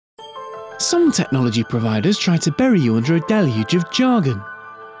Some technology providers try to bury you under a deluge of jargon.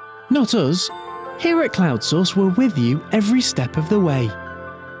 Not us. Here at CloudSource, we're with you every step of the way.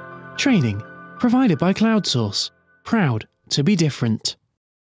 Training provided by CloudSource. Proud to be different.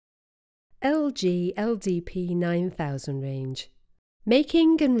 LG LDP9000 range.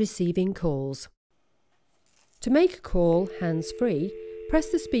 Making and receiving calls. To make a call hands-free, press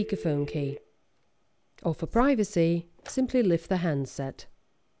the speakerphone key. Or for privacy, simply lift the handset.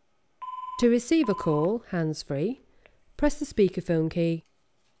 To receive a call hands-free, press the speakerphone key.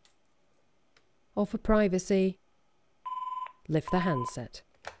 Or for privacy, lift the handset.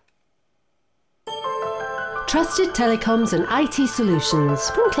 Trusted telecoms and IT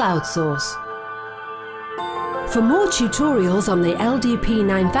solutions from CloudSource. For more tutorials on the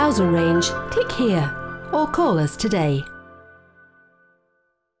LDP9000 range, click here or call us today.